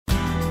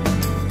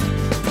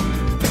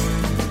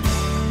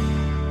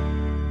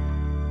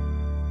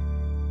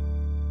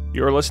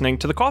You're listening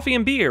to the Coffee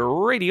and Beer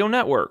Radio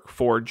Network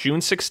for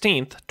June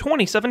 16th,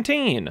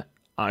 2017.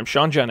 I'm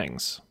Sean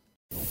Jennings.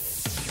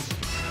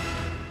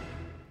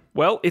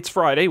 Well, it's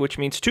Friday, which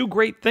means two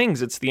great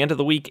things. It's the end of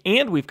the week,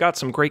 and we've got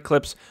some great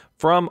clips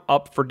from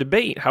Up for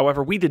Debate.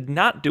 However, we did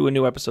not do a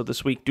new episode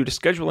this week due to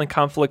scheduling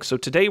conflicts, so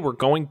today we're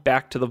going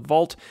back to the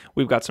vault.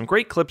 We've got some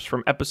great clips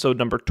from episode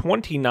number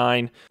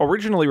 29,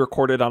 originally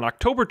recorded on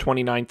October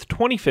 29th,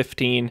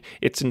 2015.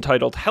 It's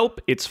entitled Help,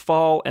 It's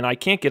Fall, and I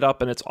Can't Get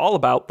Up, and it's all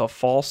about the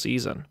fall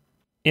season.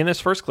 In this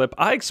first clip,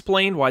 I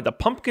explained why the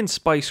pumpkin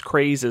spice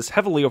craze is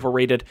heavily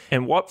overrated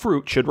and what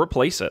fruit should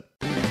replace it.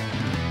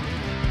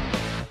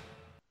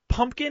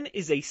 Pumpkin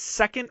is a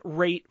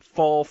second-rate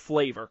fall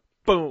flavor.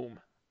 Boom.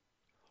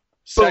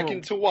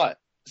 Second to what?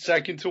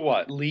 Second to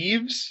what?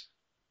 Leaves?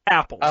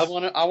 Apples. I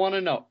want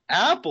to know.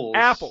 Apples?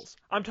 Apples.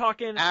 I'm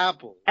talking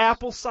apples.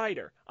 Apple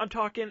cider. I'm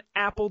talking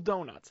apple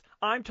donuts.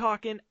 I'm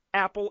talking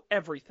apple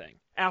everything.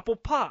 Apple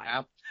pie.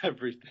 Apple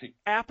everything.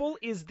 Apple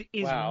is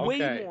wow,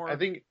 way okay. more. I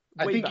think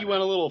better. you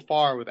went a little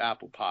far with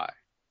apple pie.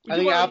 You I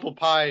think are- apple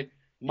pie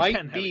might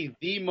can have be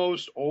the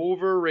most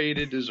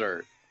overrated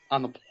dessert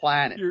on the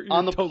planet. You're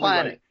on the totally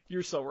planet. Right.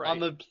 You're so right. On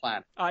the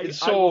planet.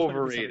 It's I so 100%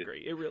 overrated.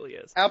 Agree. It really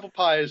is. Apple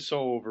pie is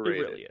so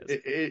overrated. It really is.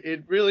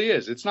 It really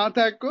is. It's not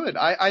that good.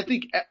 I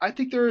think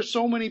there are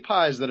so many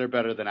pies that are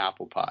better than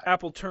apple pie.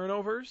 Apple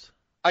turnovers?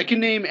 I can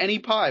name any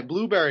pie.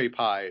 Blueberry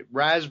pie,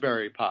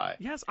 raspberry pie.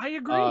 Yes, I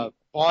agree.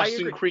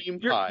 Boston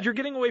cream pie. You're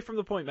getting away from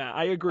the point, Matt.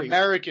 I agree.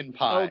 American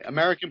pie. Okay.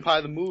 American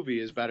Pie the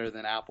movie is better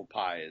than apple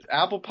pie is.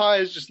 Apple pie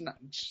is just not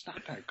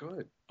that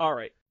good. All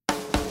right.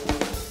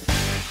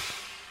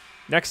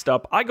 Next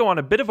up, I go on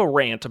a bit of a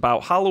rant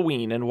about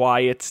Halloween and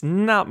why it's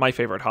not my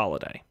favorite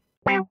holiday.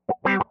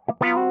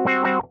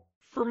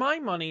 For my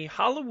money,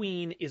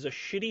 Halloween is a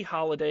shitty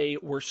holiday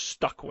we're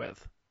stuck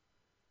with.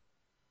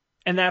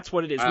 And that's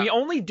what it is. We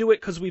only do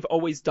it because we've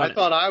always done it. I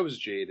thought I was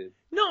jaded.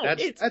 No,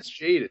 that's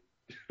jaded.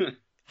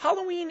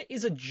 Halloween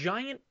is a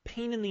giant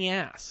pain in the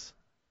ass.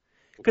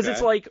 Because Okay.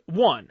 it's like,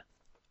 one,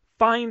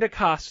 find a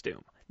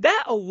costume.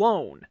 That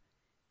alone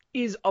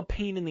is a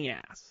pain in the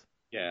ass.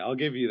 Yeah, I'll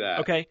give you that.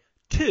 Okay?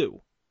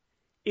 Two,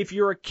 if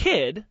you're a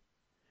kid,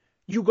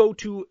 you go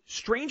to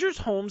strangers'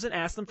 homes and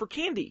ask them for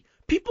candy.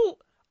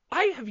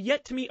 I have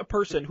yet to meet a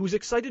person who's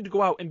excited to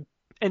go out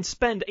and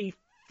spend a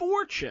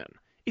fortune.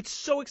 It's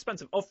so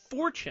expensive, a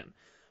fortune,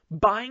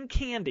 buying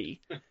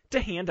candy to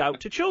hand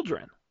out to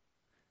children.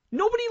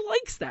 Nobody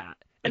likes that.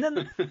 And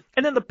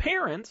then the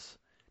parents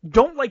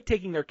don't like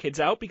taking their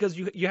kids out because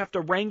you have to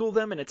wrangle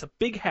them and it's a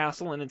big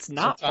hassle and it's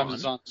not Sometimes fun.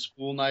 it's on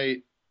school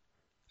night.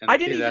 And the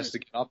kid has to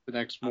get up the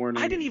next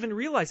morning. I didn't even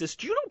realize this.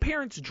 Do you know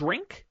parents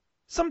drink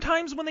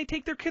sometimes when they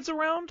take their kids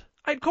around?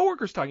 I had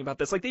coworkers talking about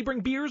this. Like, they bring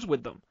beers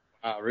with them.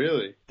 Wow,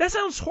 really? That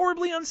sounds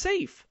horribly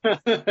unsafe.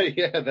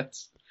 Yeah,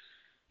 that's...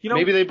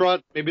 maybe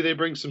they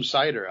bring some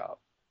cider out.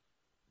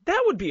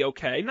 That would be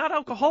okay. Not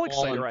alcoholic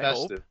All cider, I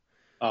hope. infested.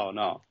 Oh,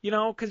 no.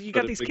 Because you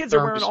got these big kids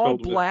are wearing all thermos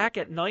filled with black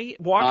at night,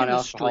 walking the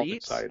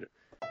Non-alcoholic streets. cider.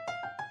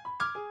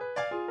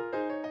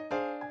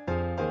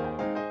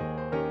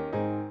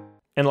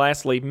 And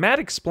lastly, Matt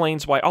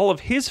explains why all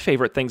of his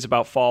favorite things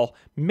about fall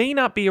may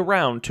not be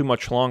around too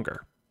much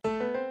longer.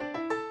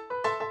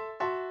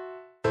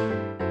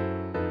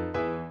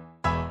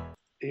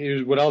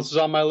 Here's what else is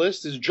on my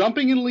list is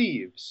jumping in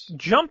leaves.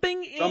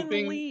 Jumping in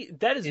leaves.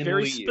 That is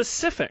very leaves.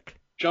 specific.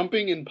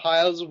 Jumping in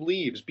piles of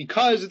leaves.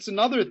 Because it's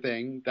another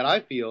thing that I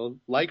feel,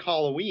 like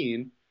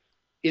Halloween,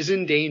 is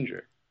in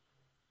danger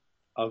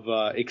of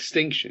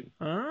extinction.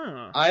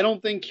 Ah. I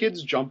don't think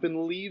kids jump in the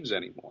leaves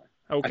anymore.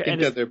 Okay. I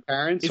think that their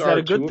parents is are that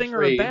a good too thing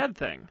afraid. or a bad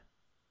thing?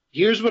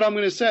 Here's what I'm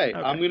going to say. Okay.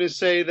 I'm going to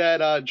say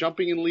that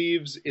jumping in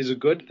leaves is a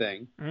good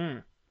thing.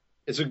 Mm.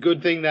 It's a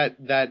good thing that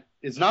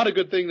it's not a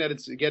good thing that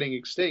it's getting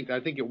extinct.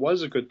 I think it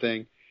was a good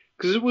thing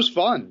because it was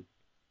fun.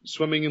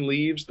 Swimming in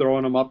leaves,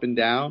 throwing them up and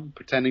down,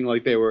 pretending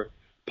like they were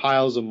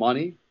piles of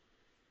money.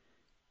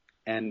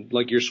 And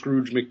like your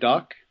Scrooge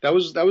McDuck. That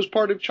was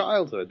part of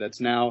childhood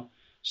that's now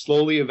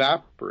slowly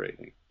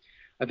evaporating.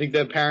 I think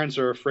that parents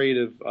are afraid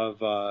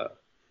of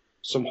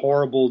some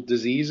horrible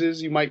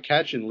diseases you might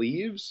catch in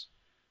leaves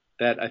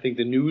that I think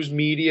the news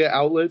media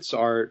outlets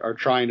are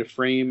trying to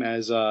frame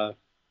as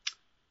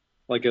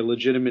like a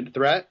legitimate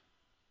threat.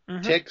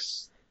 Mm-hmm.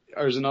 Ticks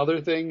is another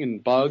thing,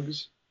 and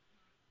bugs.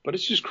 But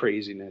it's just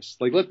craziness.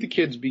 Like, let the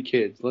kids be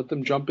kids. Let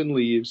them jump in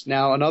leaves.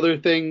 Now, another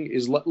thing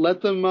is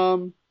let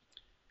them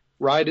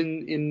ride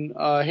in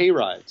hay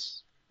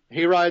rides.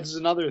 Hay rides is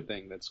another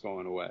thing that's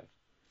going away.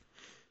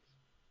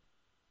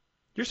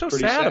 You're so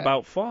Pretty sad sad.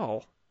 about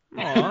fall.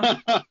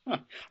 Aw.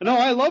 No,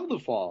 I love the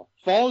fall.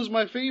 Fall is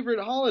my favorite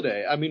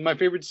holiday. I mean, my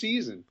favorite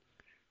season.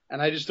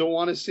 And I just don't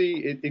want to see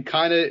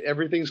it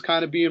everything's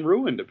kind of being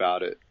ruined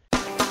about it.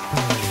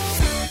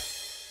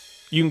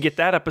 You can get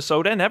that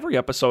episode and every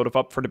episode of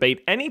Up for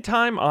Debate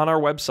anytime on our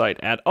website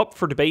at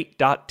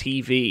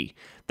upfordebate.tv.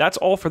 That's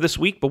all for this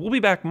week, but we'll be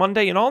back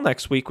Monday and all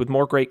next week with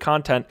more great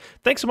content.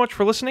 Thanks so much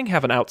for listening.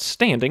 Have an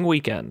outstanding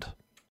weekend.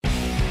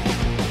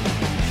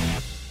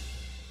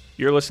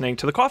 You're listening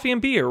to the Coffee and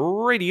Beer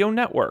Radio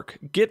Network.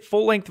 Get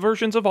full-length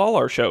versions of all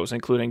our shows,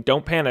 including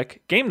Don't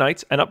Panic, Game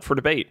Nights, and Up for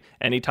Debate,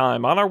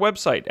 anytime on our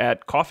website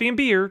at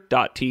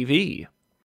coffeeandbeer.tv.